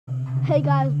Hey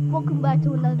guys, welcome back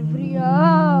to another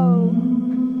video,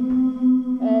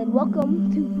 and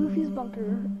welcome to Boofie's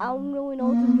Bunker. I don't really know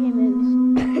what this game is.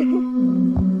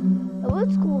 It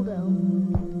looks cool though.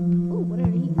 Ooh, what are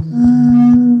these?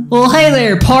 Well, hey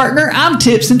there, partner. I'm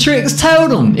Tips and Tricks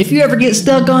Totem. If you ever get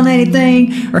stuck on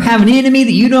anything or have an enemy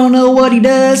that you don't know what he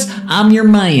does, I'm your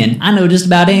man. I know just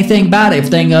about anything about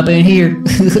everything up in here.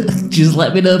 Just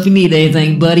let me know if you need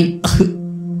anything, buddy.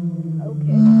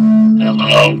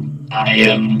 Hello, I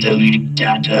am Delete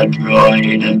Data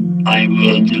Droid. I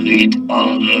will delete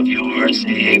all of your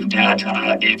saved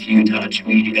data if you touch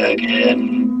me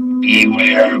again.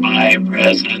 Beware my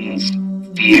presence.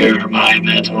 Fear my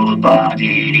metal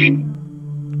body.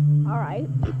 Alright.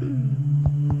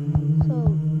 So,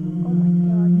 oh my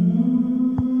god.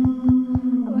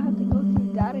 I'm gonna have to go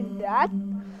through that and that.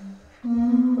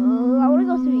 I wanna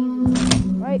go through the easy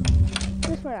one, right?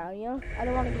 Just for now, you know? I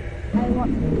want to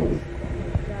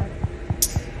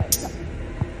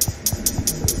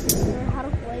learn how to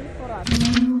play. Hold on.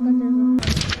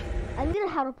 I need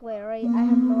how to play, right? I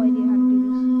have no idea how to do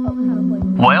this. Oh, how to play.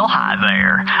 Well, hi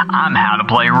there. I'm How to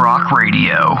Play Rock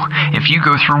Radio. If you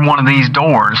go through one of these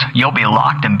doors, you'll be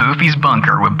locked in Boofie's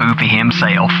bunker with Boofie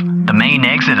himself. The main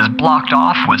exit is blocked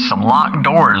off with some locked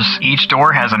doors. Each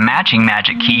door has a matching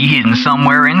magic key hidden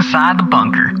somewhere inside the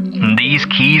bunker. And these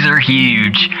keys are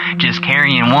huge. Just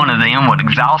carrying one of them would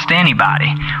exhaust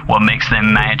anybody. What makes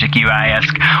them magic, you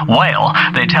ask? Well,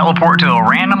 they teleport to a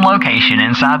random location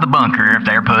inside the bunker if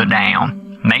they're put down.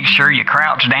 Make sure you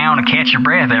crouch down and catch your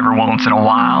breath every once in a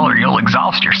while or you'll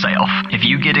exhaust yourself. If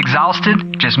you get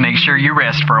exhausted, just make sure you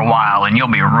rest for a while and you'll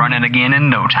be running again in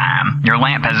no time. Your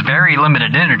lamp has very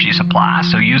limited energy supply,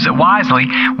 so use it wisely.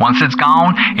 Once it's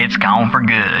gone for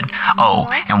good. Oh,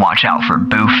 and watch out for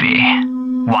Boofie.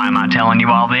 Why am I telling you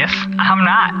all this? I'm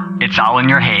not. It's all in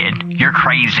your head. You're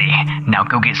crazy. Now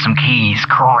go get some keys,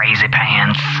 crazy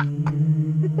pants.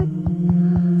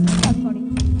 That's funny.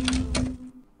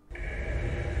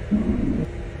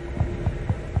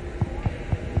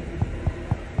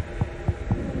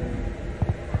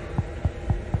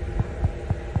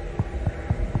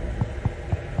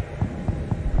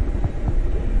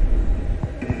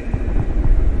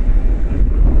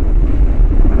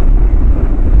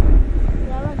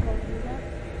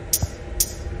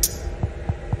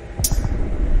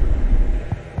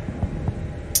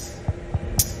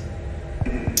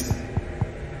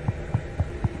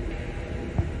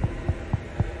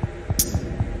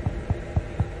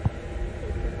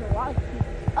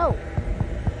 Oh,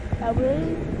 I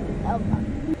believe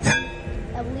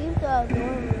the door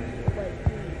was like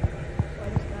green, so I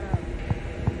just gotta,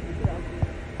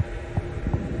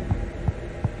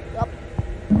 Yup.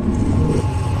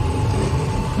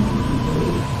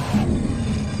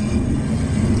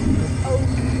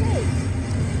 Okay.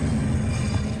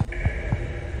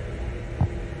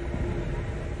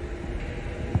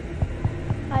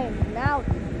 I am now.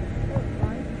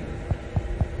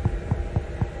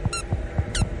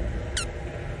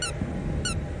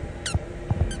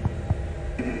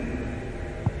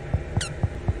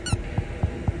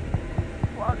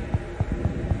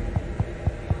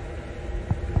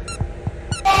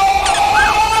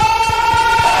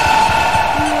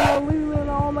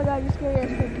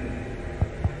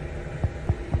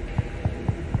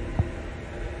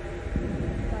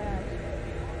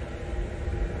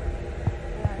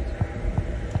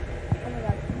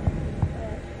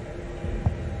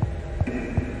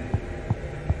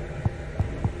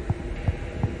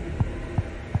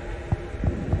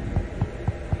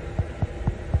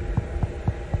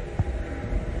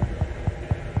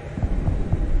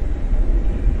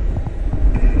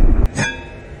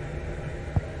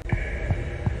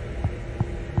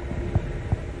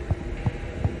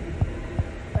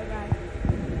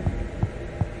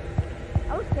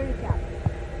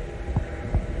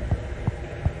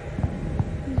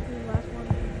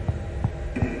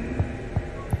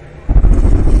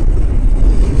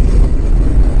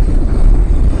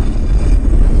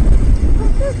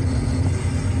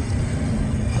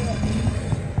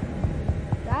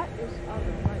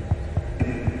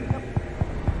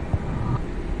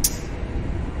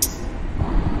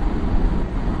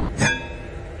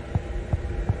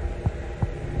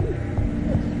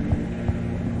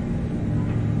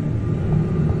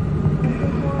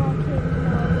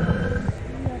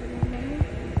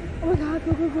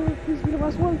 Please be the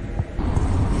last one.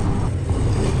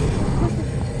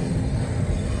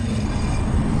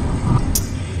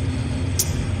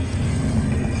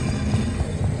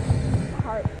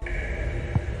 Heart.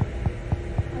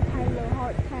 My tiny little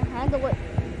heart can't handle it.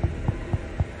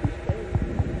 Too scary.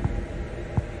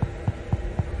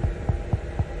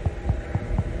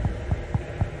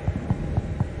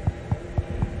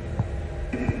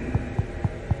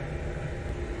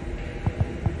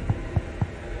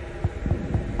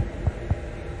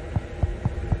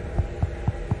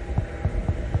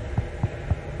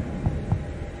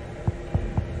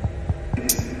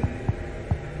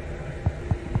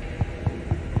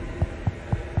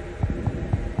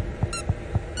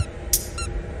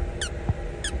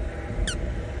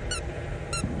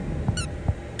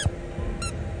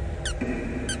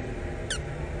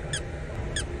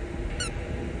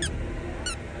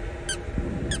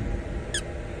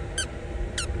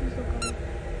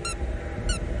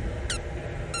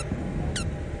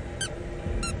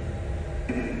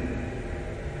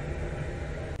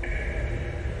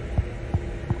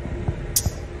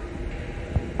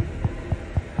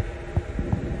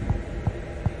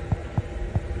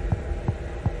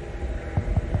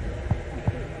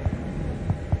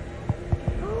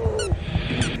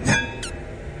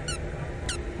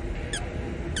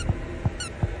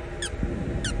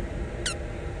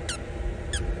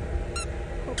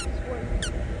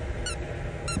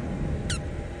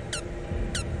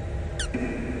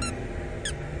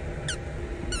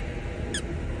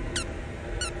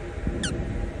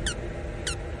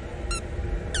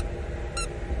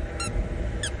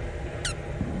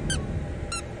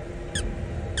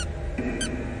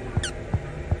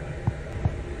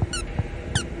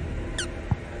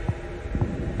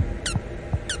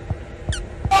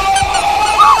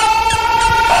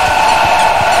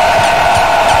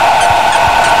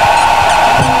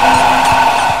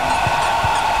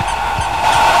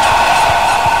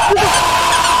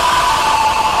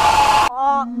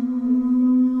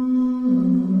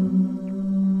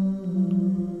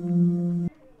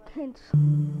 Hint.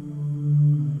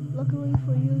 Luckily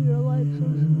for you, your life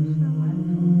source is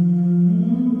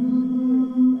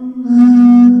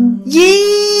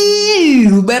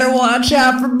You better watch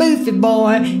out for Boofie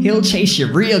boy. He'll chase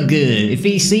you real good. If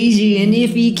he sees you and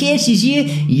if he catches you,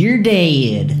 you're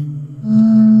dead.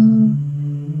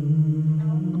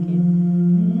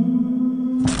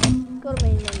 Go to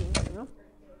main menu, you know?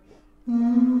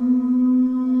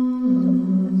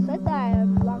 So, said that I have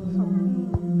locked something.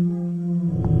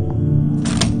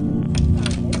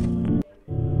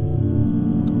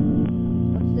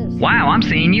 What's this? Wow, I'm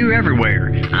seeing you everywhere.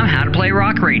 I'm How to Play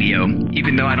Rock Radio,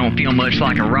 even though I don't feel much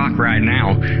like a rock right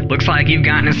now. Looks like you've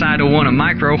gotten inside of one of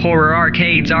Micro Horror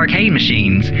Arcade's arcade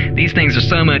machines. These things are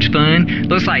so much fun.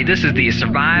 Looks like this is the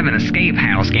Survive and Escape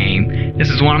House game. This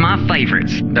is one of my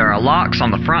favorites. There are locks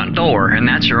on the front door, and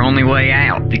that's your only way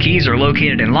out. The keys are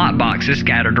located in lock boxes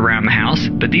scattered around the house,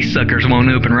 but these suckers won't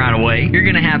open right away. You're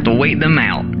gonna have to wait them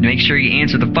out. Make sure you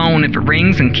answer the phone if it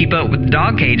rings and keep up with the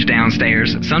dog cage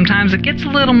downstairs. Sometimes it gets a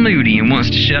little moody and wants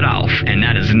to shut off, and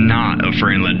that is not a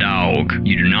friendly dog.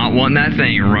 You do not want that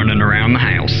thing running around the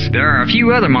house. There are a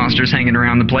few other monsters hanging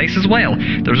around the place as well.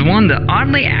 There's one that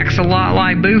oddly acts a lot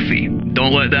like Boofie.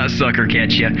 Don't let that sucker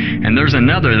catch you. And there's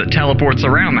another that teleports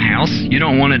around the house. You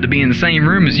don't want it to be in the same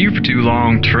room as you for too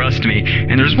long, trust me.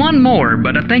 And there's one more,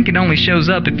 but I think it only shows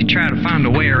up if you try to find a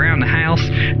way around the house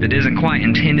that isn't quite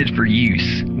intended for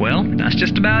use. Well, that's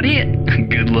just about it.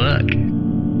 Good luck.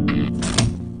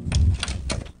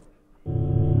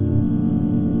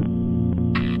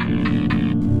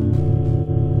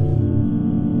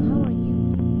 How are you?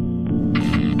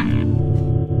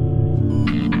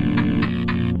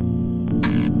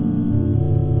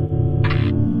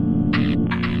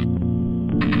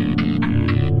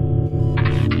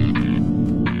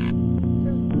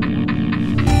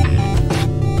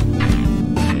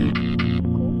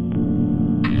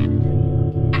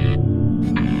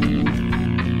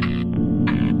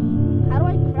 How do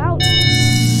I crouch?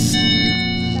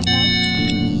 Step out.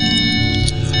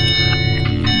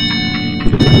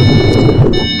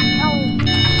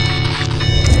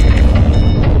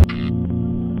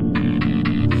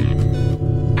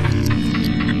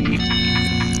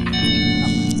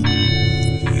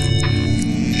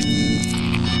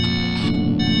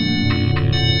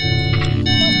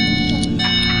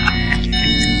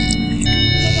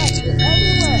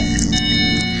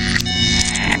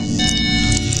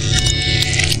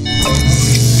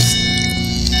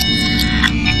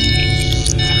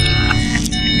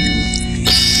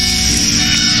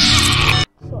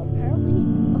 So apparently,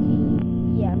 okay,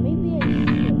 yeah, maybe I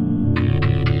should.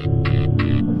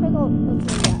 What if I go,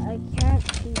 okay, yeah, I can't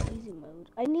do easy mode.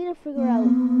 I need to figure out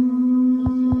easy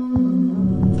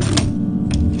mode.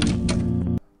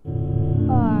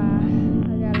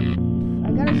 I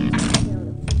gotta figure out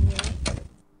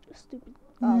stupid,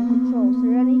 controls. Are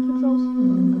there any controls?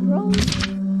 Controls?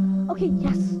 Okay,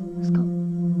 yes, let's go.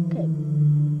 Okay.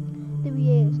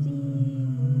 WASD,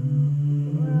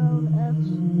 round F,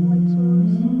 light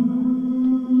source, E.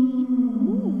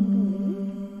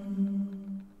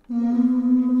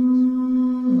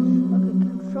 Okay,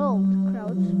 control to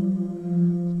crouch.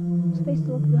 Space to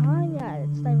look behind, yeah,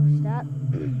 it's time for that.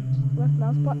 Left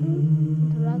mouse button,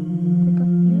 interact, pick up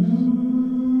use.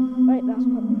 Right mouse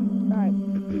button, alright.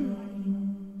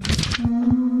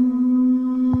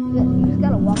 You just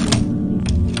gotta walk in.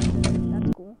 That's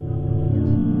cool.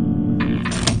 Yes.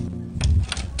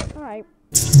 Alright.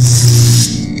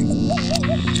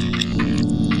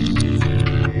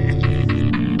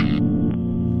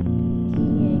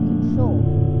 Okay, control.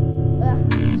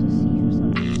 There's a C for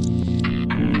some reason.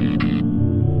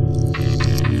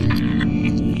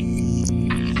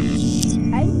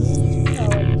 I need to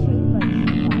change my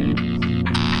keybind.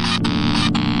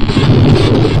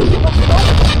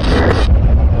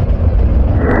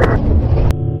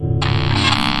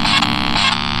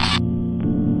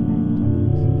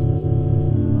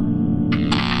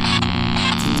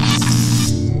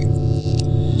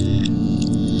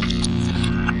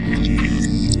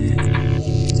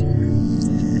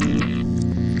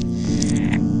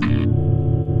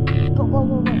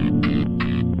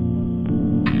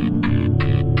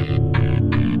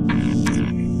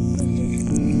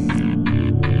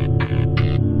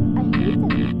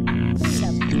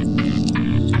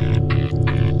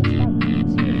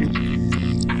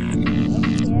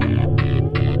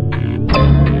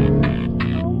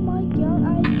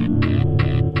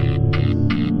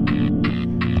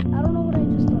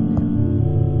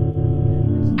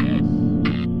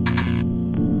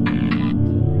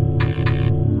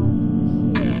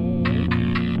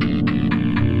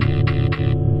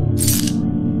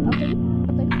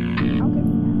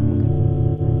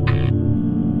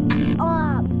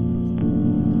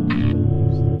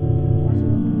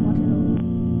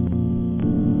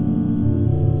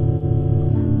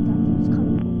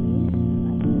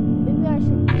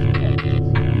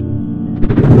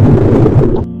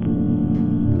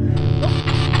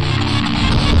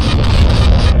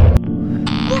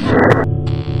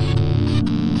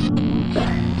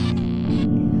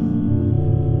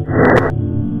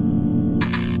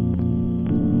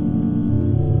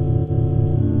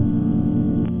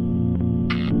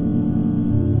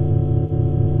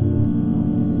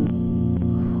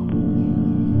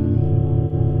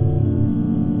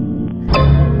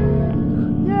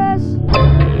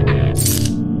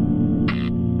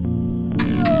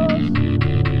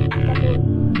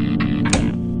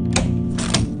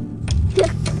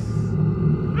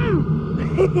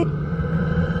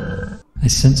 I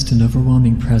sensed an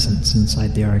overwhelming presence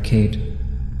inside the arcade.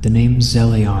 The name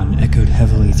Zelion echoed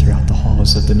heavily throughout the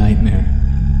halls of the nightmare.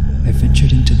 I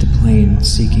ventured into the plane,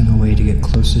 seeking a way to get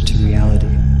closer to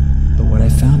reality. But what I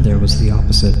found there was the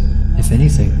opposite. If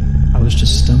anything, I was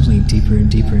just stumbling deeper and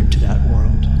deeper into that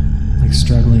world, like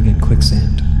struggling in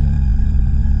quicksand.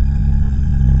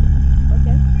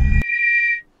 Okay.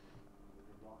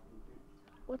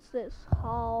 What's this?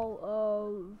 Hall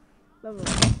of Memory.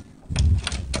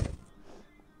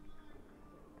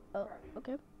 Oh,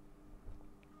 okay.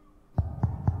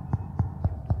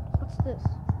 What's this?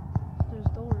 There's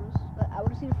doors. I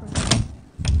would have seen it from here.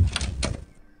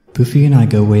 Boofie and I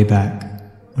go way back.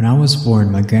 When I was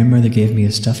born, my grandmother gave me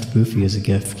a stuffed Boofie as a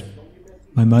gift.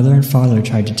 My mother and father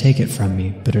tried to take it from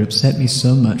me, but it upset me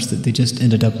so much that they just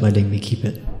ended up letting me keep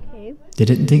it. Okay. They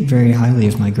didn't think very highly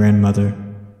of my grandmother.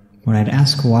 When I'd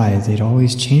ask why, they'd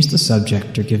always change the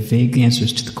subject or give vague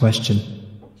answers to the question.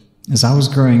 As I was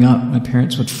growing up, my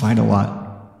parents would fight a lot.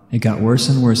 It got worse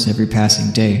and worse every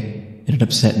passing day, and it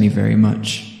upset me very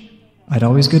much. I'd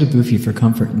always go to Boofie for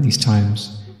comfort in these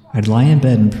times. I'd lie in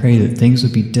bed and pray that things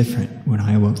would be different when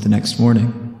I awoke the next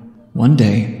morning. One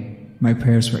day, my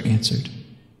prayers were answered.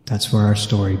 That's where our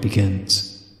story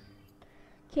begins.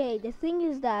 Okay, the thing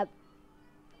is that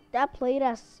played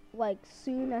as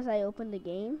soon as I opened the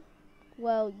game.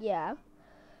 Well, yeah.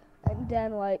 And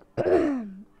then I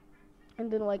didn't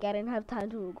have time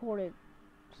to record it.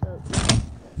 So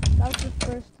that was the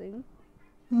first thing.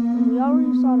 And we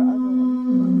already saw the other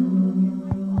one.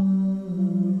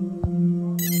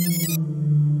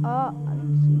 I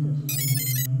didn't see this.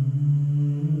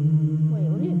 Wait,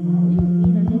 what do you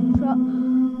mean a new trophy?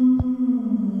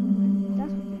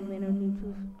 That's what you mean, a new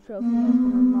trophy has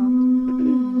been unlocked.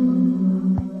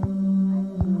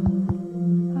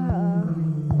 I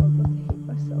hate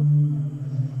myself.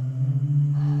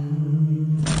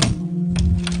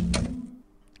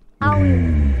 Ow!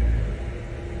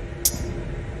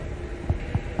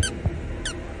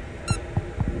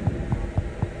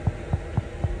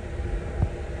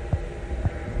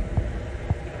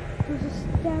 There's a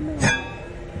stamina.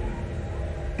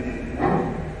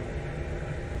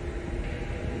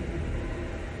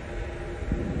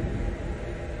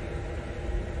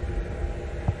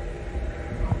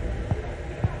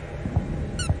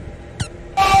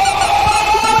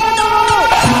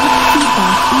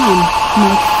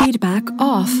 Mic feedback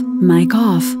off. Mic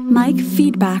off. Mic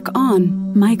feedback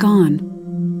on. Mic on.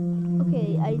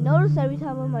 Okay, I notice every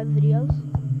time on my videos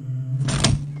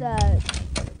that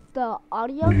the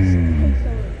audio takes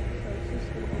over. So it's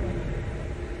just gonna be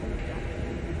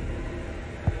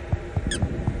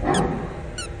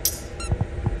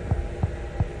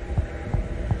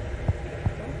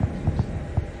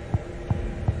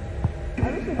I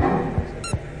wish I didn't use it.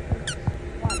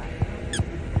 Why not?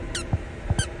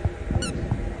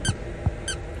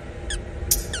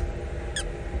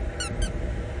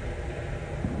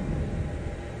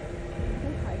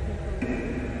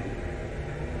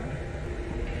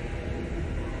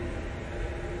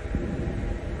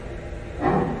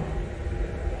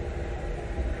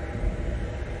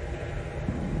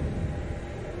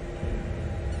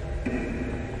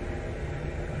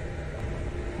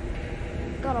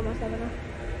 Got all my stamina.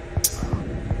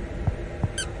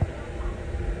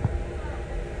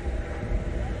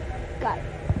 Got it.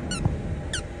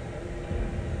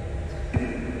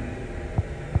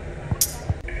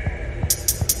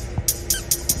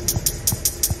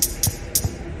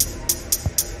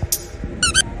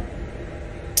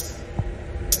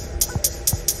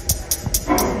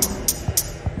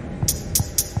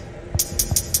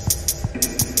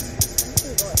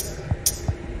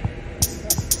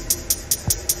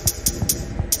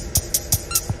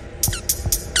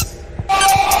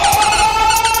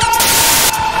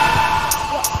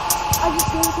 I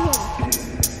just gave it to him.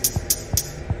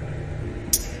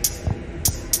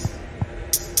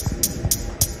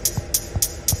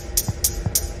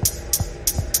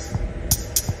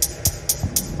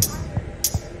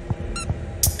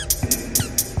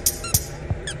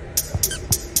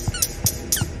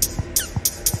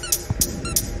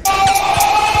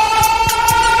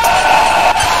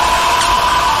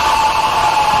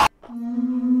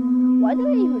 Why did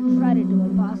I even try to do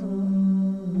impossible?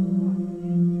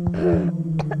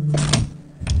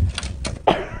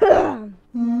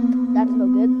 That's no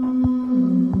good.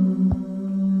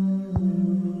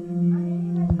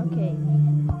 Okay.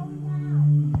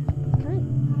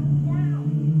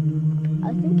 I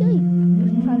think I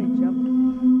just try to jump.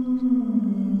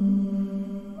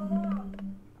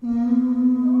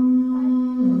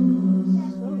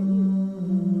 So weird.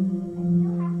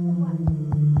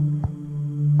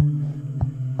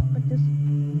 But this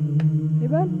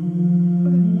man?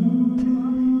 Okay.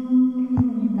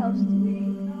 That was stupid.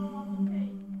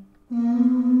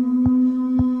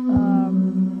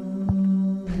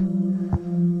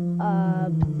 I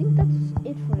think that's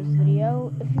it for this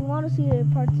video. If you want to see a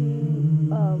part 2,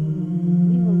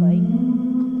 leave a like.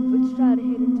 Let's try to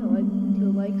hit it to like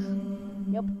 2 likes.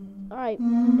 Yep. Alright.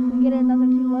 If we get another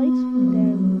 2 likes,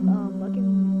 then I can